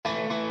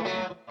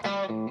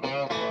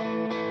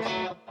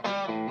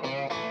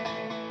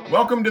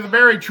Welcome to the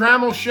very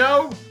Tramel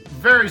Show.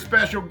 Very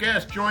special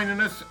guest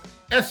joining us,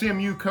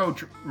 SMU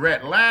coach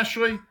Rhett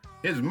Lashlee.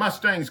 His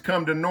Mustangs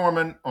come to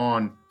Norman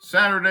on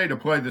Saturday to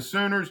play the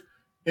Sooners.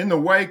 In the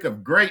wake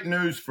of great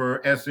news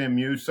for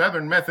SMU,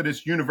 Southern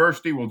Methodist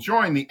University will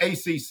join the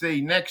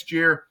ACC next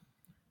year.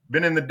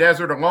 Been in the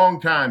desert a long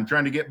time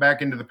trying to get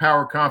back into the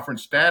power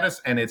conference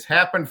status, and it's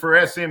happened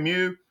for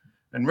SMU.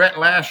 And Rhett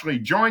Lashlee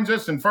joins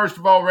us. And first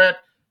of all, Rhett,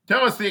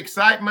 tell us the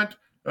excitement.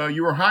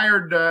 You were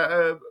hired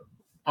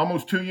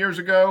almost 2 years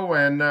ago,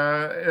 and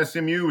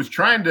SMU was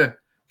trying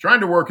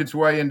to work its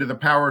way into the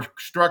power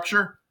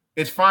structure.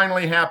 It's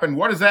finally happened.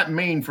 What does that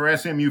mean for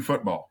SMU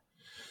football?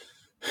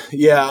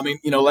 Yeah, I mean,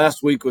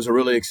 last week was a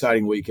really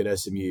exciting week at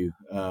SMU.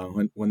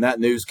 When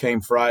that news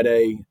came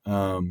Friday,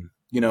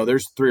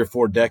 there's 3 or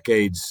 4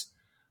 decades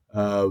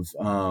of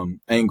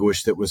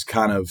anguish that was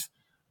kind of,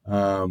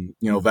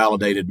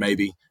 validated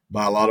maybe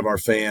by a lot of our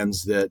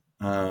fans that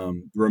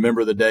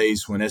remember the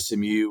days when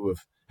SMU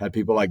had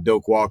people like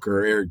Doak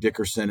Walker, Eric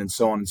Dickerson, and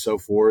so on and so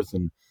forth.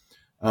 And,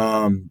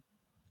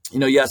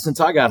 since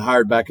I got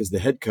hired back as the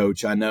head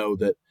coach, I know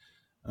that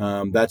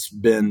that's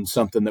been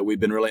something that we've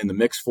been really in the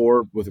mix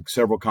for with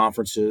several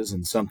conferences,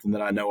 and something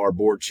that I know our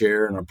board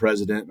chair and our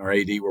president and our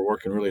AD were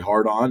working really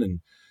hard on.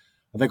 And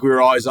I think we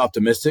were always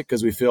optimistic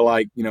because we feel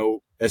like,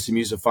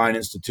 SMU is a fine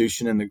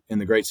institution in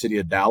the great city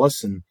of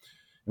Dallas. And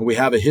we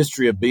have a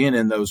history of being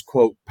in those,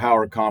 quote,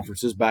 power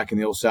conferences back in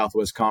the old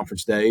Southwest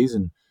Conference days.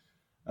 And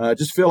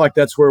just feel like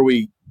that's where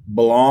we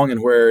belong,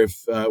 and where if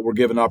we're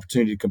given an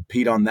opportunity to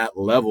compete on that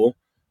level,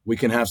 we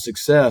can have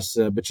success.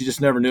 But you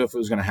just never knew if it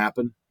was going to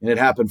happen. And it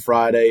happened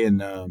Friday.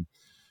 And,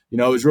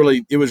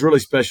 it was really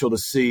special to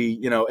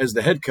see, as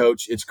the head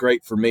coach, it's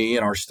great for me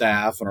and our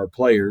staff and our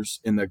players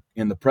in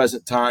the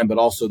present time, but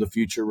also the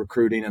future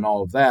recruiting and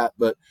all of that.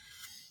 But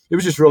it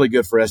was just really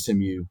good for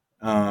SMU,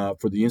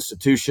 for the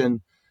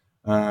institution.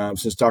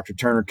 Since Dr.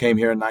 Turner came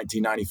here in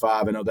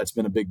 1995, I know that's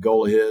been a big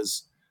goal of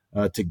his,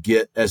 to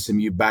get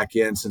SMU back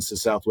in since the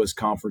Southwest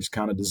Conference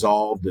kind of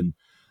dissolved. And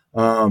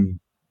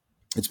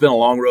it's been a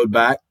long road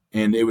back,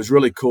 and it was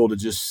really cool to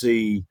just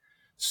see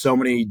so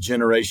many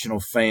generational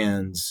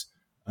fans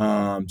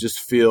just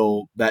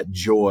feel that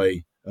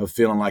joy of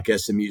feeling like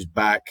SMU's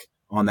back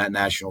on that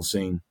national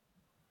scene.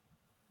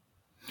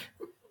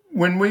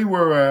 When we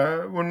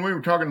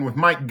were talking with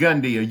Mike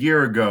Gundy a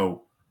year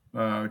ago,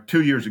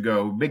 2 years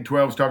ago, Big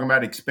 12 was talking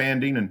about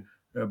expanding, and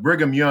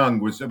Brigham Young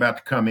was about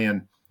to come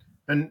in.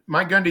 And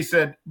Mike Gundy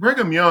said,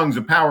 Brigham Young's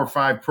a Power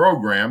 5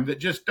 program that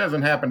just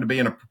doesn't happen to be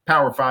in a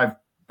Power 5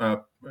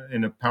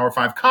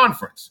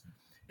 conference.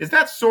 Is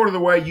that sort of the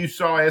way you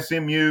saw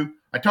SMU?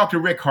 I talked to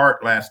Rick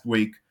Hart last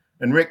week,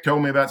 and Rick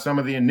told me about some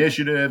of the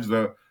initiatives,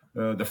 the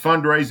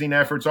fundraising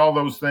efforts, all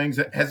those things.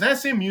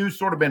 Has SMU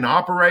sort of been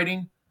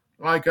operating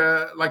like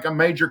a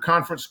major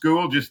conference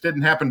school, just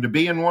didn't happen to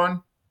be in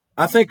one?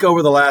 I think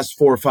over the last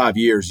 4 or 5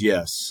 years,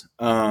 yes.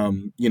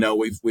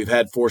 We've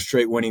had 4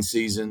 straight winning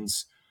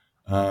seasons,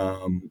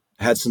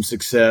 had some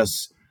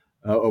success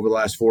over the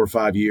last 4 or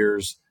 5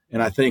 years.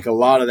 And I think a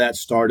lot of that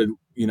started,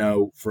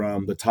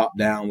 from the top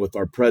down with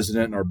our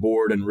president and our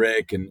board and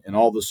Rick and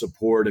all the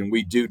support. And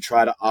we do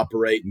try to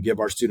operate and give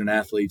our student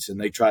athletes,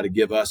 and they try to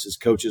give us as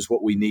coaches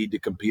what we need to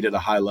compete at a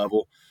high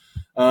level.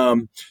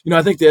 I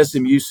think the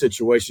SMU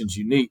situation is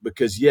unique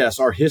because, yes,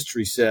 our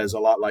history says a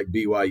lot like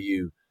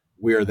BYU.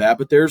 We are that,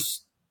 but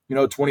there's,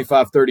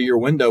 25, 30-year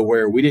window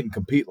where we didn't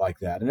compete like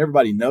that. And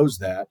everybody knows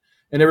that,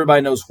 and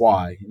everybody knows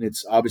why. And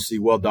it's obviously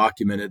well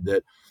documented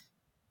that,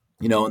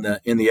 in the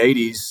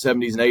 80s,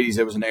 70s, and 80s,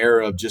 there was an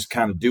era of just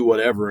kind of do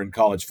whatever in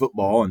college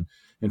football.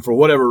 And for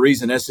whatever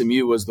reason,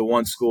 SMU was the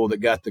one school that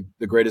got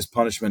the greatest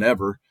punishment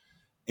ever.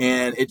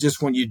 And it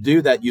just, when you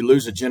do that, you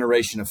lose a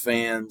generation of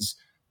fans.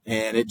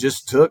 And it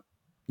just took,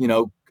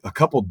 a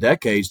couple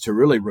decades to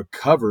really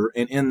recover.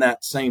 And in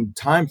that same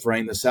time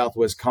frame, the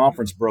Southwest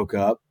Conference broke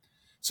up.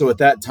 So at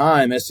that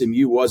time,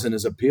 SMU wasn't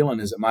as appealing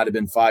as it might have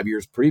been 5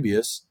 years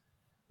previous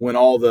when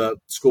all the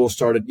schools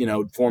started,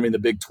 forming the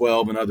Big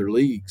 12 and other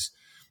leagues,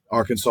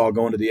 Arkansas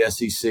going to the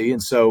SEC.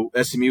 And so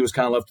SMU was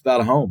kind of left without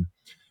a home.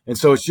 And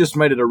so it's just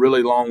made it a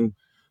really long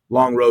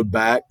road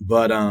back.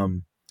 But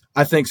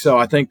I think so.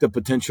 I think the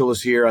potential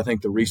is here. I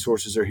think the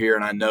resources are here.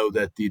 And I know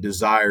that the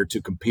desire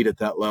to compete at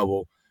that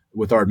level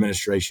with our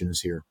administration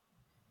is here.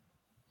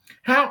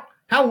 How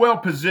well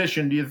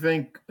positioned do you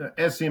think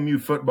SMU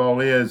football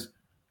is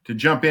to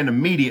jump in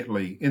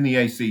immediately in the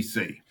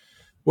ACC?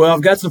 Well,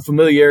 I've got some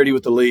familiarity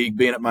with the league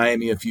being at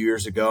Miami a few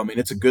years ago. I mean,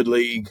 it's a good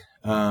league.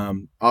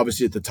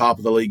 Obviously, at the top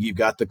of the league, you've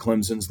got the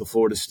Clemsons, the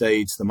Florida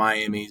States, the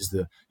Miamis,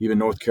 even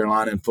North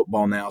Carolina in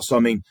football now. So,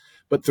 I mean,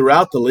 but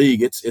throughout the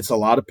league, it's a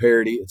lot of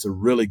parity. It's a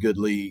really good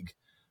league.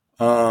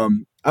 I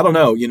don't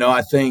know.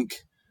 I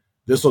think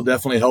this will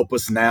definitely help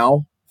us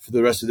now for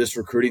the rest of this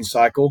recruiting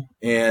cycle.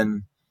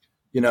 And,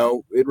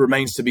 it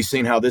remains to be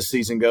seen how this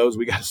season goes.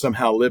 We got to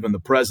somehow live in the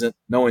present,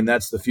 knowing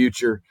that's the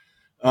future.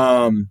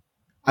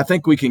 I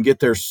think we can get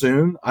there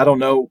soon. I don't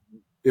know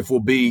if we'll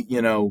be,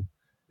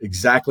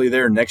 exactly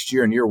there next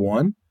year in year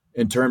 1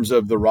 in terms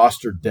of the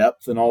roster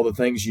depth and all the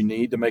things you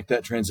need to make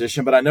that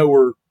transition. But I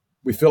know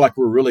we feel like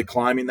we're really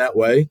climbing that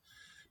way.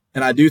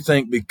 And I do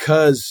think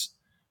because,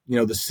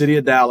 the city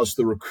of Dallas,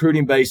 the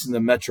recruiting base in the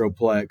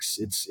Metroplex,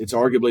 it's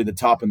arguably the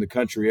top in the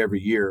country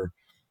every year.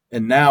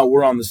 And now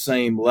we're on the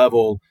same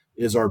level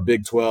as our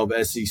Big 12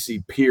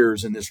 SEC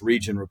peers in this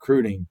region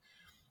recruiting.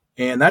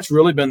 And that's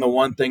really been the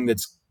one thing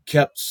that's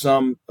kept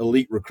some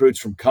elite recruits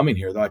from coming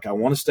here. They're like, I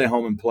want to stay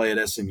home and play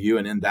at SMU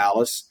and in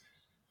Dallas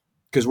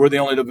because we're the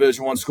only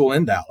Division I school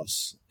in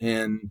Dallas.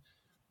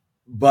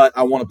 But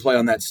I want to play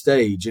on that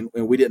stage, and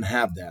we didn't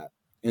have that.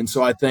 And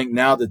so I think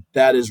now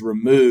that is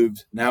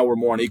removed, now we're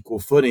more on equal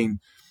footing.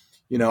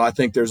 I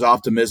think there's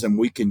optimism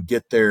we can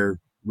get there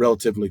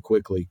relatively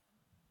quickly.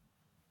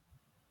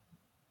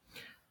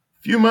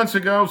 Several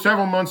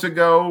months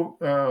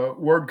ago,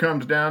 word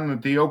comes down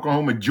that the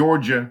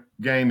Oklahoma-Georgia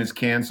game is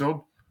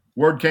canceled.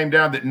 Word came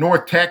down that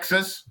North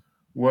Texas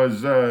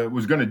was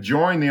going to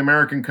join the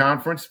American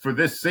Conference for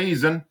this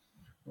season.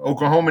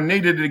 Oklahoma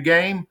needed a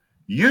game.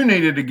 You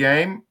needed a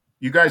game.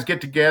 You guys get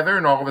together,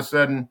 and all of a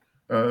sudden,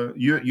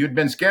 you'd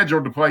been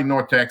scheduled to play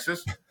North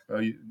Texas.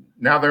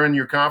 Now they're in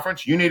your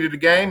conference. You needed a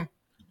game.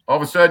 All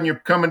of a sudden, you're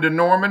coming to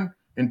Norman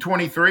in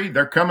 23.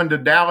 They're coming to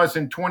Dallas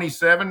in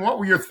 27. What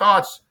were your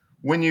thoughts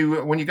when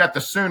you got the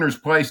Sooners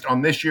placed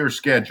on this year's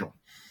schedule?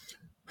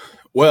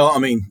 Well, I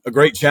mean, a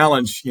great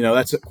challenge.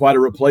 That's quite a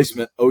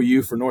replacement,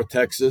 OU for North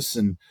Texas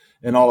and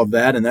all of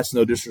that. And that's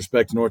no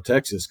disrespect to North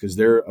Texas because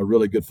they're a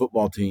really good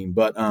football team.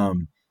 But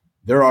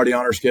they're already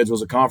on our schedule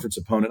as a conference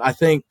opponent. I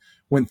think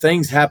when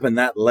things happen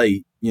that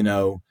late,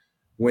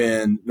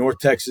 when North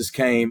Texas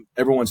came,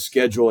 everyone's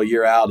schedule a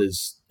year out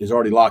is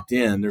already locked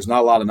in. There's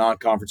not a lot of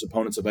non-conference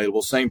opponents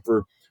available. Same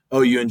for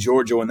OU and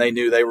Georgia when they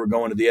knew they were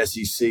going to the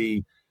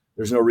SEC.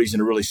 There's no reason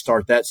to really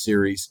start that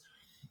series.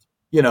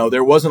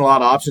 There wasn't a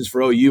lot of options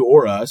for OU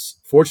or us.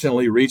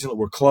 Fortunately, regionally,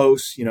 we're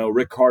close.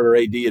 Rick Carter,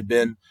 AD, had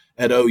been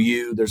at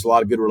OU. There's a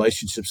lot of good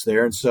relationships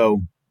there. And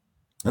so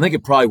I think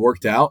it probably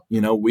worked out.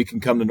 We can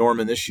come to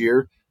Norman this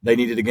year. They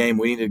needed a game.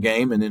 We needed a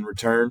game. And in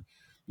return,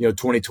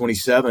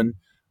 2027,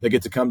 they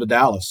get to come to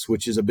Dallas,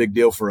 which is a big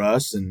deal for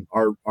us. And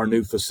our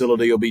new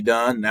facility will be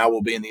done. Now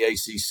we'll be in the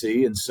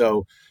ACC. And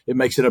so it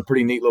makes it a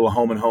pretty neat little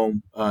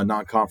home-and-home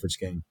non-conference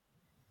game.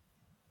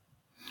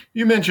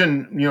 You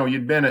mentioned,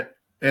 you'd been at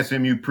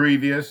SMU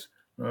previous,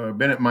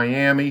 been at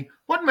Miami.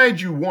 What made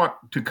you want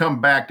to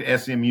come back to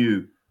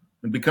SMU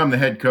and become the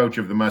head coach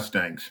of the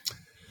Mustangs?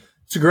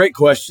 It's a great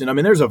question. I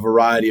mean, there's a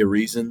variety of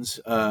reasons.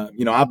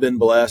 I've been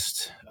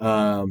blessed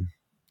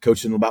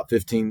coaching about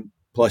 15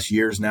 plus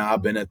years now.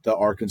 I've been at the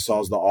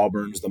Arkansas, the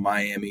Auburns, the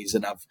Miamis,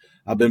 and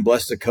I've been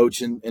blessed to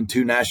coach in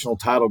 2 national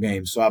title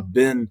games. So I've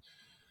been,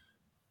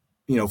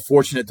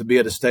 fortunate to be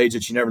at a stage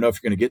that you never know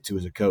if you're going to get to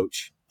as a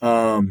coach.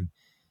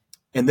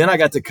 And then I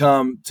got to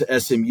come to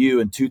SMU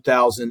in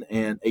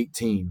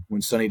 2018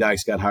 when Sonny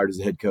Dykes got hired as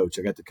the head coach.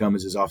 I got to come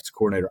as his offensive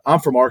coordinator. I'm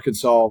from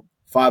Arkansas,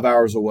 5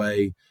 hours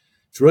away.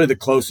 It's really the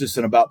closest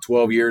in about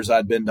 12 years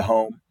I'd been to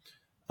home.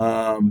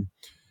 And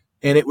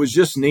it was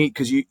just neat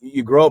because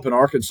you grow up in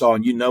Arkansas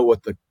and you know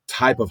what the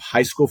type of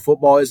high school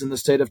football is in the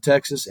state of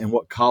Texas and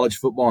what college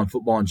football and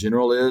football in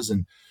general is.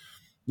 And,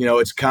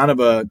 it's kind of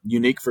a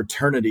unique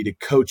fraternity to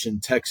coach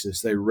in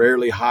Texas. They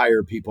rarely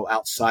hire people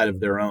outside of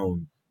their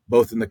own,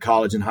 both in the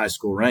college and high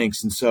school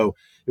ranks. And so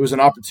it was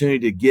an opportunity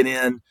to get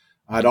in.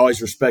 I'd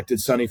always respected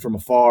Sonny from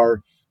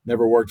afar,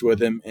 never worked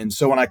with him. And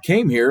so when I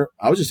came here,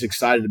 I was just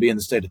excited to be in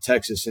the state of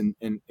Texas and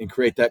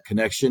create that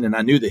connection. And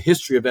I knew the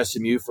history of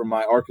SMU from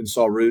my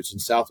Arkansas roots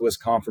and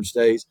Southwest Conference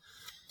days.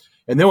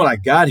 And then when I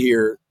got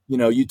here,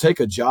 you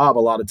take a job a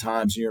lot of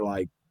times and you're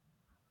like,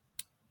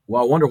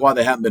 well, I wonder why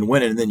they haven't been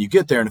winning. And then you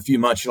get there in a few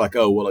months, you're like,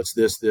 oh, well, it's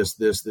this,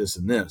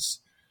 and this.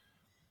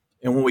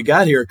 And when we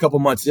got here a couple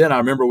months in, I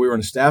remember we were in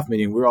a staff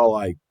meeting. We were all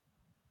like,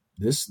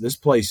 this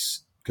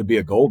place could be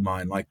a gold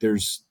mine. Like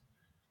there's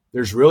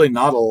really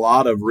not a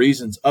lot of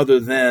reasons other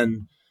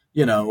than,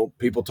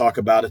 people talk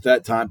about at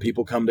that time,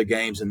 people come to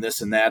games and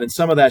this and that. And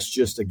some of that's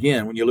just,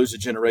 again, when you lose a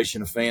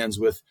generation of fans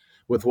with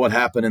what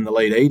happened in the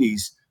late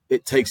 80s,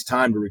 it takes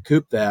time to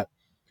recoup that.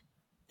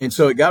 And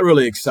so it got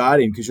really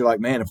exciting because you're like,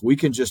 man, if we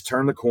can just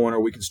turn the corner,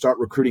 we can start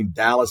recruiting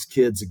Dallas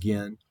kids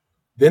again.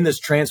 Then this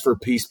transfer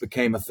piece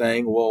became a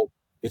thing. Well,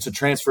 it's a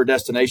transfer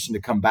destination to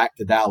come back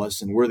to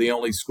Dallas, and we're the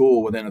only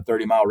school within a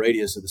 30-mile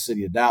radius of the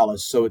city of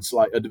Dallas. So it's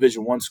like a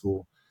Division I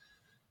school.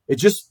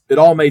 It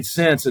all made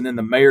sense. And then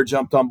the mayor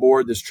jumped on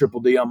board. This Triple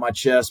D on my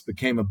chest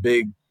became a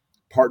big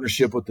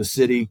partnership with the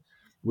city.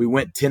 We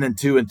went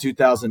 10-2 in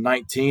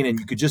 2019, and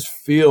you could just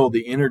feel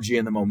the energy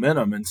and the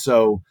momentum. And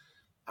so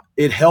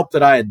it helped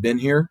that I had been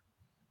here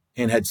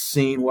and had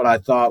seen what I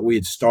thought we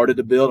had started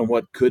to build and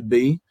what could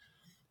be.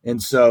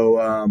 And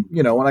so,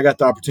 when I got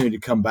the opportunity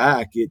to come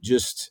back,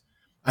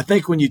 I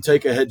think when you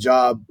take a head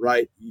job,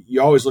 right,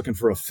 you're always looking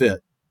for a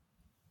fit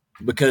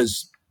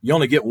because you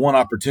only get one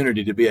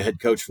opportunity to be a head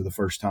coach for the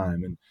first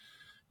time. And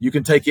you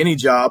can take any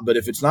job, but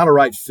if it's not a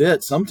right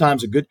fit,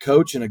 sometimes a good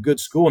coach and a good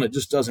school, and it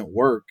just doesn't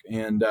work.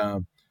 And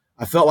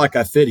I felt like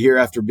I fit here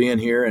after being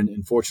here,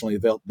 and fortunately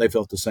they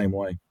felt the same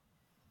way.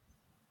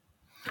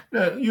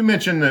 You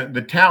mentioned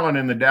the talent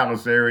in the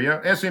Dallas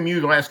area. SMU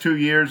the last 2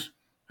 years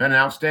had an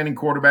outstanding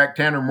quarterback,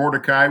 Tanner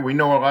Mordecai. We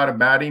know a lot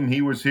about him.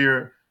 He was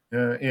here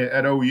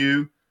at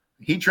OU.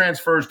 He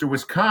transfers to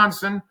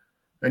Wisconsin,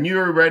 and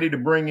you're ready to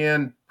bring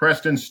in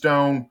Preston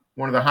Stone,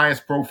 one of the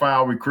highest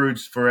profile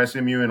recruits for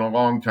SMU in a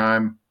long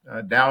time.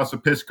 Dallas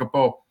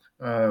Episcopal,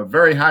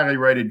 very highly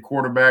rated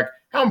quarterback.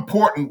 How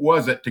important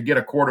was it to get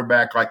a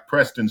quarterback like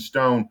Preston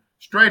Stone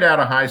straight out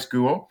of high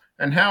school,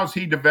 and how's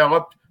he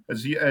developed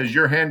as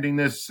you're handing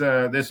this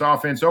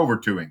offense over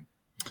to him?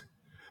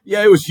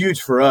 Yeah, it was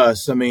huge for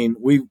us. I mean,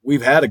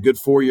 we've had a good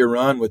 4-year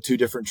run with 2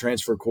 different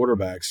transfer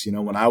quarterbacks. You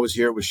know, when I was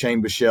here, it was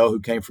Shane Bichelle,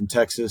 who came from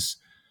Texas,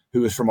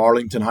 who was from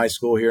Arlington High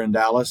School here in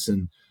Dallas,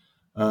 and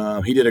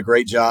he did a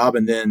great job.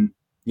 And then,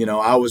 you know,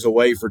 I was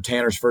away for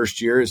Tanner's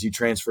first year as he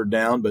transferred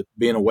down, but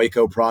being a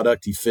Waco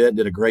product, he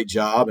did a great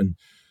job. And,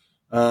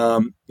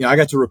 you know, I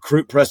got to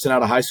recruit Preston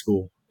out of high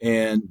school.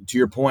 And to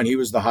your point, he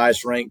was the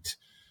highest ranked,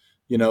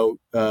 you know,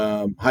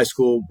 high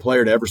school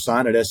player to ever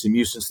sign at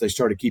SMU since they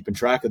started keeping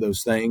track of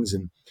those things.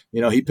 And, you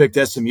know, he picked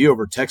SMU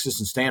over Texas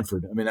and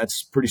Stanford. I mean,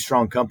 that's pretty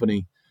strong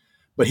company.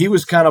 But he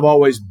was kind of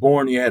always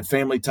born, he had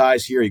family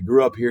ties here. He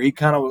grew up here. He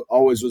kind of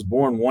always was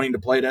born wanting to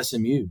play at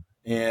SMU.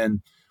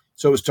 And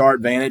so it was to our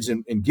advantage,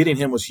 and getting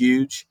him was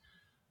huge.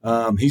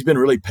 He's been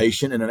really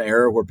patient in an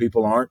era where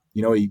people aren't.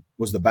 You know, he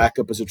was the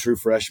backup as a true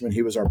freshman.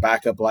 He was our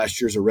backup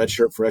last year as a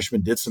redshirt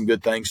freshman, did some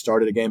good things,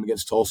 started a game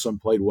against Tulsa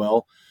and played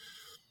well.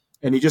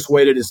 And he just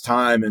waited his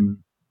time. And,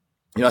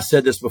 you know, I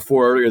said this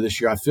before earlier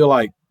this year. I feel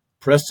like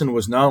Preston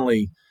was not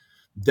only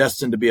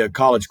destined to be a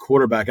college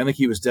quarterback, I think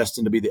he was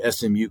destined to be the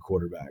SMU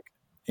quarterback.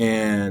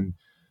 And,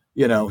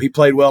 you know, he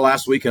played well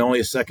last week and only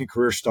a second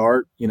career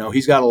start. You know,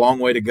 he's got a long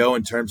way to go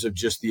in terms of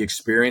just the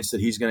experience that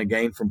he's going to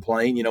gain from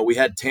playing. You know, we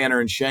had Tanner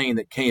and Shane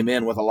that came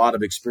in with a lot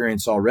of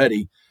experience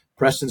already.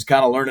 Preston's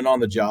kind of learning on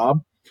the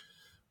job.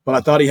 But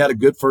I thought he had a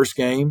good first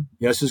game.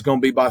 You know, this is going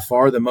to be by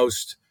far the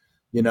most,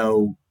 you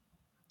know,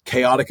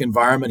 chaotic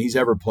environment he's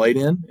ever played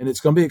in. And it's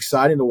going to be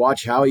exciting to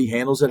watch how he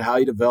handles it, how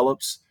he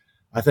develops.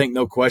 I think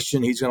no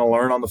question he's going to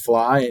learn on the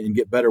fly and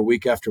get better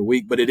week after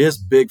week. But it is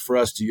big for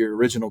us, to your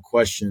original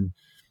question,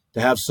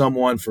 to have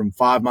someone from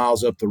 5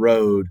 miles up the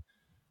road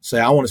say,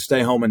 I want to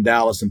stay home in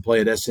Dallas and play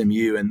at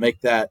SMU, and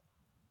make that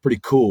pretty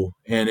cool.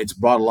 And it's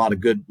brought a lot of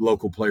good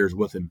local players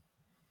with him.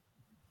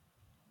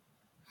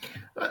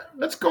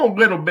 Let's go a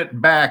little bit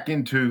back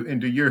into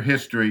your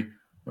history.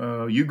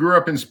 You grew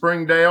up in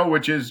Springdale,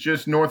 which is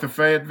just north of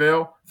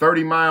Fayetteville,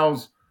 30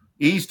 miles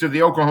east of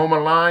the Oklahoma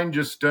line,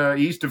 just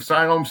east of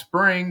Siloam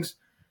Springs.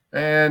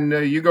 And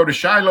you go to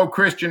Shiloh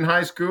Christian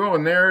High School,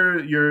 and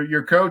there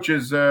your coach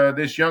is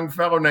this young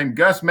fellow named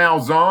Gus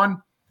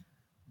Malzahn.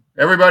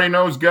 Everybody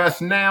knows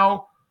Gus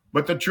now,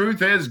 but the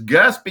truth is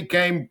Gus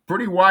became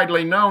pretty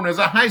widely known as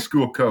a high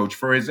school coach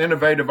for his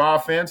innovative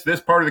offense.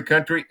 This part of the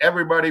country,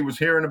 everybody was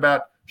hearing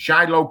about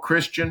Shiloh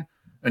Christian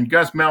and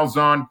Gus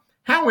Malzahn.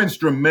 How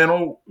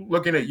instrumental,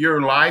 looking at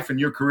your life and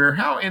your career,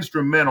 how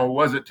instrumental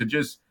was it to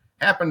just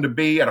happen to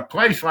be at a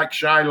place like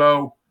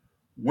Shiloh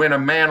when a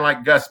man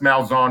like Gus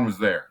Malzahn was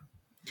there?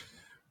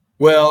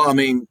 Well, I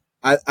mean,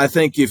 I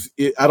think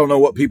I don't know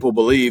what people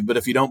believe, but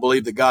if you don't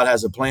believe that God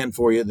has a plan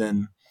for you,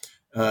 then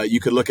you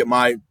could look at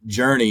my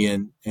journey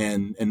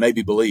and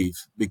maybe believe,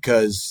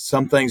 because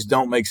some things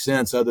don't make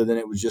sense other than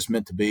it was just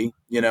meant to be.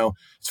 You know,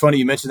 it's funny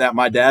you mentioned that.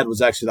 My dad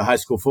was actually the high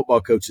school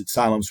football coach at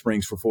Siloam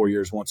Springs for 4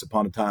 years once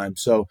upon a time.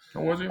 So,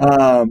 was he?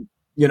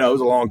 You know, it was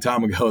a long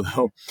time ago,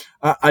 though.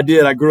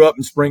 I grew up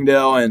in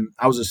Springdale, and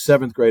I was a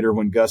 7th grader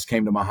when Gus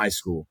came to my high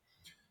school.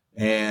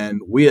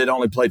 And we had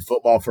only played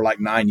football for like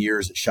 9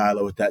 years at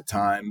Shiloh at that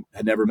time,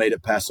 had never made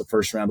it past the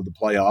first round of the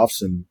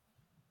playoffs. And,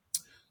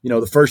 you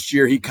know, the first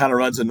year he kind of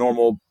runs a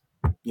normal,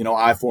 you know,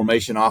 I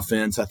formation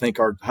offense. I think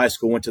our high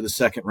school went to the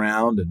second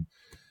round, and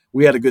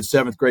we had a good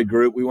 7th grade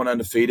group. We went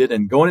undefeated.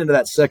 And going into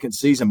that second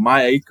season,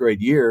 my 8th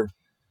grade year,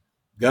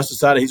 Gus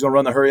decided he's going to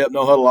run the hurry up,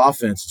 no huddle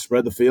offense,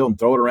 spread the field and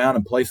throw it around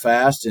and play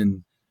fast.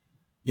 And,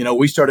 you know,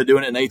 we started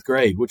doing it in 8th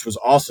grade, which was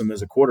awesome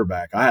as a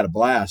quarterback. I had a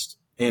blast.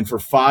 And for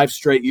 5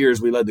 straight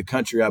years, we led the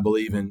country, I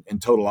believe, in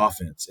total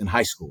offense in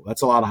high school.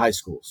 That's a lot of high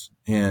schools.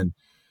 And,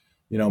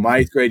 you know,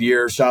 my 8th grade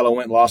year, Shiloh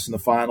went and lost in the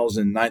finals.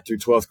 And 9th through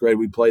 12th grade,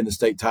 we played in the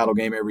state title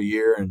game every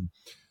year. And,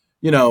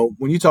 you know,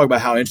 when you talk about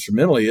how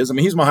instrumental he is, I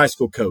mean, he's my high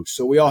school coach.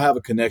 So we all have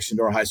a connection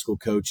to our high school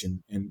coach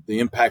and the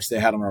impacts they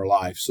had on our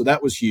life. So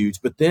that was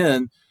huge. But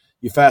then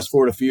you fast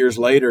forward a few years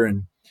later,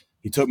 and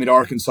he took me to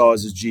Arkansas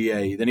as his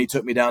GA. Then he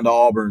took me down to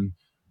Auburn.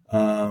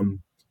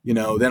 You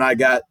know, then I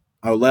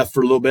left for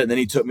a little bit, and then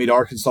he took me to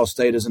Arkansas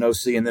State as an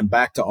OC, and then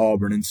back to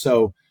Auburn. And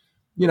so,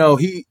 you know,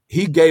 he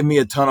gave me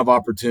a ton of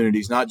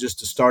opportunities, not just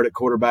to start at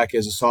quarterback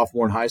as a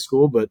sophomore in high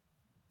school, but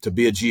to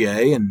be a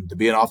GA and to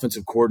be an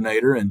offensive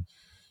coordinator, and,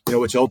 you know,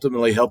 which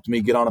ultimately helped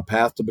me get on a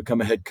path to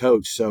become a head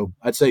coach. So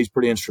I'd say he's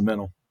pretty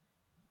instrumental.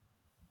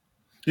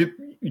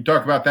 You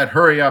talk about that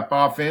hurry-up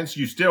offense.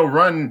 You still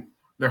run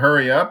the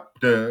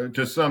hurry-up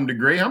to some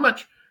degree. How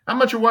much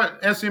of what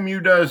SMU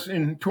does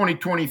in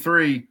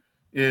 2023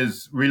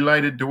 is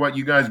related to what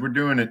you guys were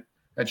doing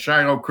at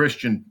Shiloh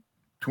Christian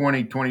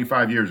 20,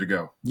 25 years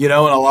ago? In a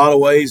lot of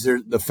ways,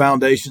 the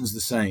foundation's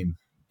the same.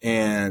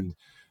 And,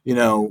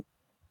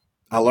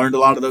 I learned a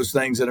lot of those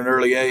things at an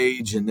early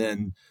age. And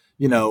then,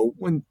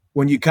 when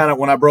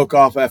I broke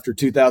off after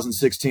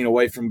 2016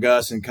 away from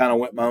Gus and kind of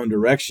went my own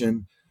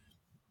direction,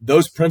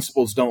 those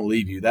principles don't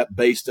leave you. That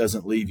base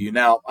doesn't leave you.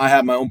 Now, I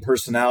have my own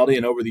personality,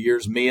 and over the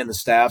years, me and the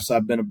staffs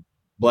I've been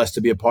blessed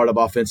to be a part of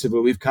offensively,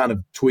 we've kind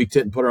of tweaked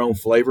it and put our own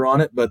flavor on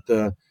it. But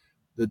the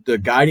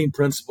guiding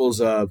principles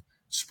of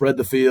spread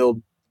the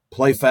field,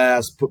 play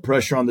fast, put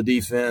pressure on the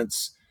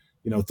defense,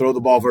 throw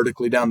the ball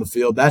vertically down the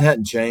field, that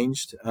hadn't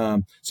changed.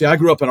 See, I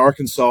grew up in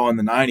Arkansas in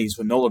the 90s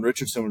when Nolan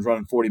Richardson was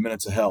running 40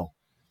 minutes of hell.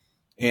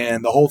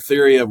 And the whole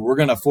theory of we're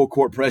going to full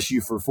court press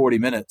you for 40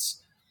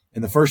 minutes.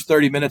 And the first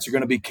 30 minutes are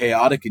going to be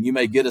chaotic and you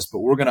may get us, but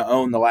we're going to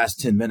own the last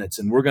 10 minutes.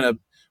 And we're going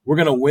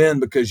to win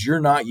because you're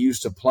not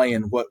used to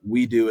playing what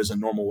we do as a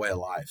normal way of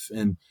life.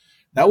 And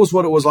that was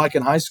what it was like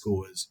in high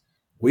school is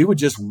we would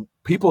just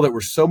 – people that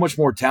were so much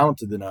more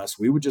talented than us,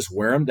 we would just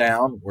wear them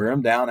down,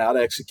 out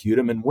execute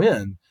them, and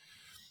win.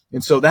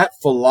 And so that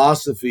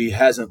philosophy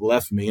hasn't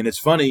left me. And it's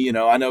funny,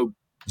 I know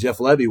Jeff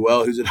Levy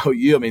well, who's at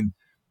OU. I mean,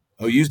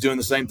 OU's doing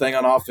the same thing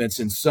on offense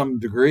in some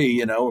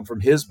degree, and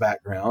from his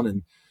background.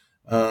 And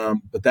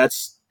but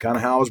that's kind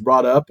of how I was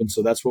brought up, and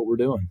so that's what we're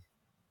doing.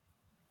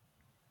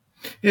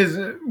 Is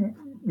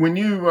when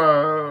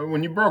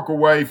you broke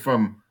away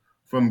from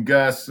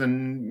Gus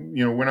and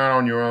went out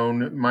on your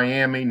own,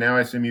 Miami,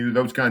 now SMU,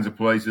 those kinds of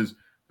places,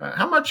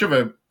 how much of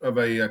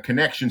a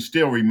connection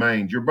still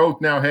remains? You're both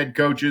now head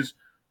coaches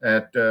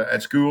at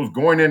schools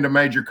going into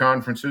major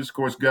conferences. Of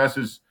course, Gus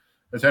has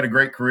had a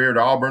great career at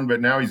Auburn,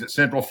 but now he's at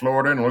Central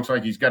Florida, and it looks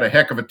like he's got a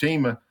heck of a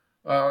team.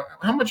 How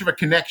much of a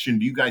connection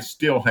do you guys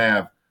still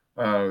have?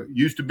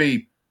 Used to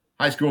be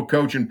high school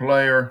coach and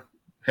player,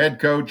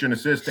 head coach and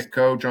assistant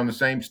coach on the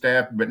same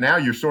staff, but now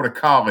you're sort of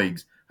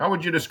colleagues. How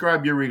would you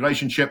describe your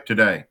relationship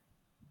today?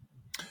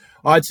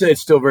 I'd say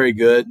it's still very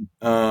good.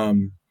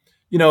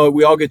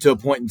 We all get to a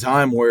point in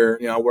time where,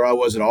 where I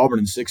was at Auburn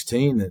in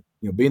 2016, that,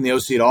 being the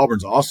OC at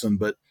Auburn's awesome,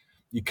 but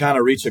you kind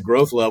of reach a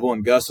growth level,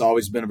 and Gus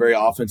always been a very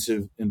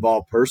offensive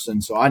involved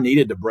person. So I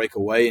needed to break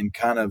away and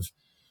kind of,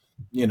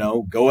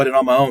 go at it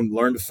on my own,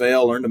 learn to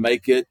fail, learn to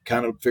make it,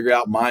 kind of figure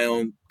out my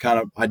own kind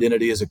of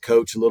identity as a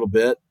coach a little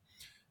bit.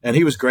 And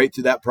he was great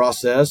through that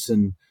process.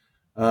 And,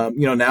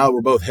 now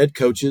we're both head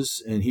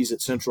coaches, and he's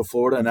at Central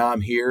Florida, and now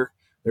I'm here.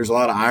 There's a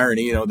lot of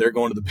irony, they're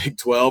going to the Big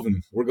 12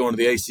 and we're going to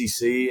the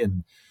ACC.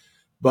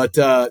 But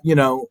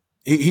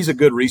he's a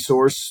good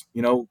resource.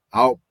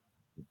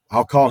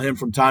 I'll call him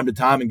from time to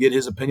time and get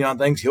his opinion on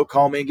things. He'll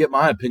call me and get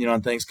my opinion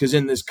on things. Because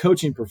in this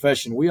coaching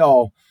profession, we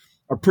all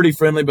are pretty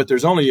friendly, but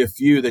there's only a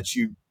few that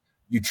you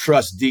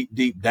trust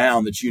deep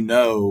down that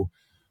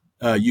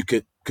you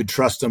could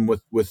trust them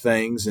with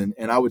things. And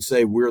I would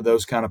say we're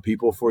those kind of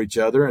people for each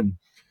other. And,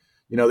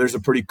 there's a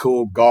pretty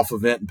cool golf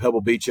event in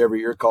Pebble Beach every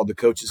year called the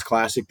Coaches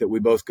Classic that we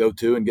both go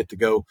to and get to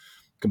go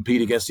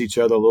compete against each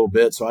other a little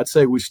bit. So I'd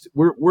say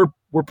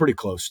we're pretty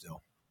close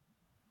still.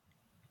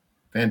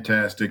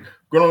 Fantastic.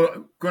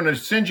 Going to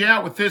send you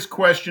out with this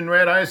question,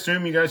 Rhett. I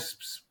assume you guys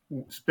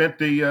spent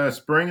the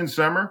spring and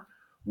summer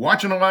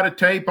watching a lot of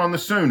tape on the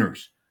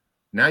Sooners.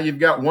 Now you've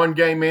got one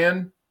game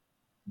in,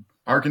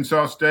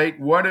 Arkansas State.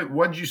 What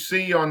did you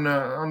see on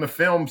the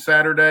film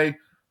Saturday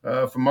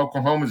from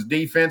Oklahoma's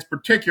defense,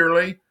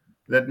 particularly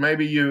that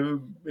maybe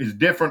is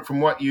different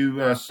from what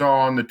you saw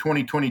on the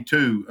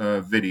 2022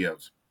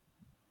 videos?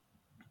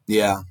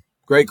 Yeah,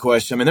 great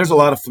question. I mean, there's a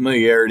lot of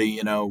familiarity.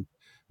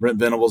 Brent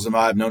Venables and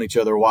I have known each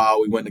other a while.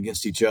 We went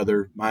against each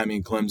other, Miami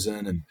and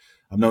Clemson, and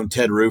I've known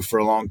Ted Roof for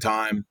a long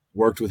time.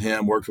 Worked with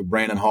him, worked with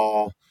Brandon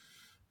Hall,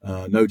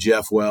 know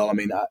Jeff well. I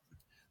mean,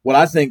 what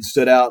I think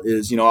stood out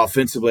is,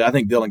 offensively, I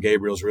think Dylan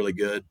Gabriel's really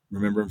good.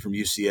 Remember him from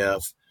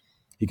UCF.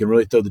 He can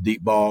really throw the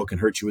deep ball, can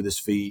hurt you with his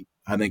feet.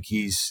 I think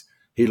he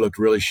looked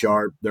really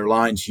sharp. Their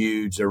line's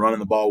huge. They're running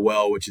the ball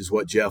well, which is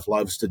what Jeff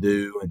loves to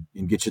do,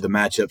 and get you the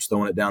matchups,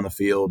 throwing it down the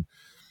field.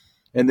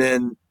 And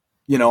then,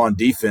 on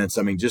defense,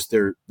 I mean, just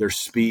their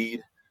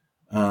speed,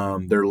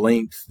 their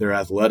length, their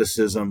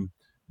athleticism,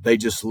 they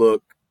just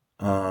look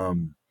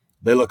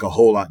they look a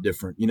whole lot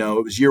different.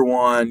 It was year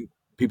one,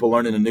 people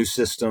learning a new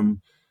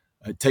system.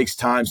 It takes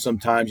time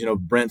sometimes.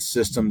 Brent's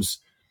system's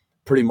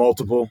pretty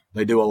multiple.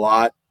 They do a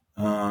lot.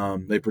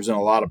 They present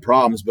a lot of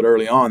problems, but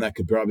early on that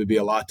could probably be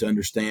a lot to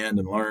understand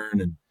and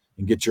learn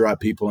and get your right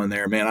people in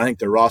there. Man, I think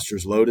their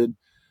roster's loaded.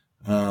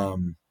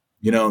 And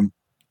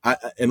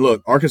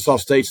look, Arkansas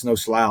State's no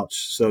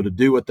slouch. So to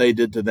do what they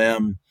did to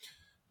them,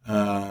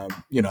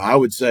 I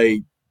would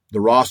say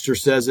the roster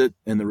says it,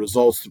 and the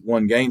results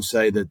one game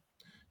say that,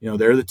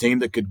 they're the team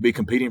that could be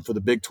competing for the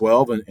Big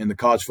 12 and the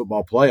college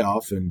football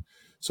playoff. And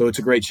so it's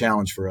a great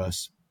challenge for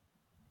us.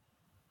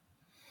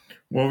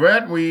 Well,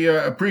 Rhett, we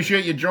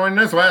appreciate you joining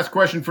us. Last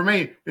question for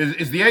me.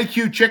 Is the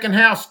AQ Chicken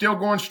House still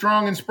going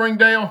strong in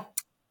Springdale?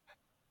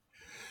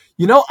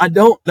 I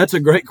don't. That's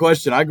a great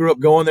question. I grew up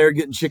going there,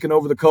 getting chicken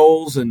over the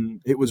coals, and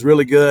it was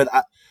really good.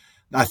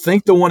 I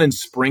think the one in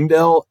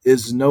Springdale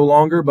is no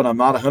longer, but I'm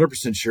not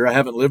 100% sure. I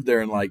haven't lived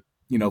there in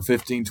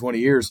 15, 20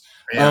 years.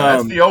 Yeah,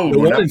 that's the old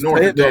one up in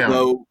north of town.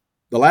 Though,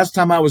 the last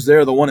time I was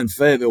there, the one in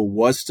Fayetteville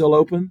was still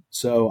open.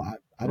 So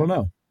I don't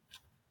know.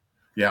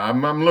 Yeah,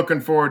 I'm looking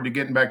forward to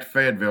getting back to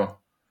Fayetteville,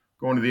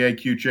 going to the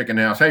AQ Chicken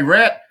House. Hey,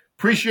 Rhett,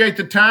 appreciate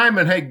the time,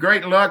 and hey,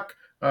 great luck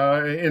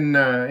in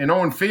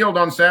Owen Field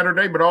on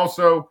Saturday, but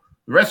also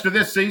the rest of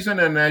this season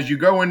and as you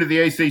go into the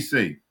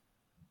ACC.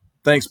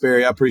 Thanks,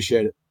 Barry. I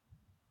appreciate it.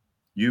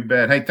 You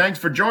bet. Hey, thanks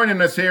for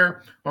joining us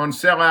here on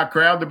Sellout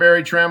Crowd, the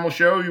Barry Tramel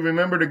Show. You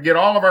remember to get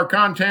all of our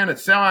content at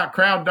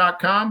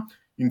selloutcrowd.com.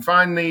 You can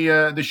find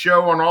the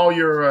show on all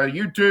your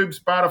YouTube,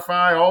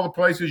 Spotify, all the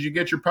places you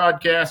get your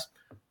podcasts.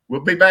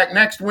 We'll be back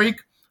next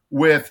week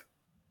with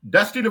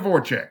Dusty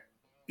Dvorak,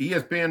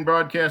 ESPN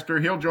broadcaster.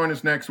 He'll join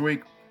us next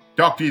week.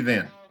 Talk to you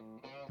then.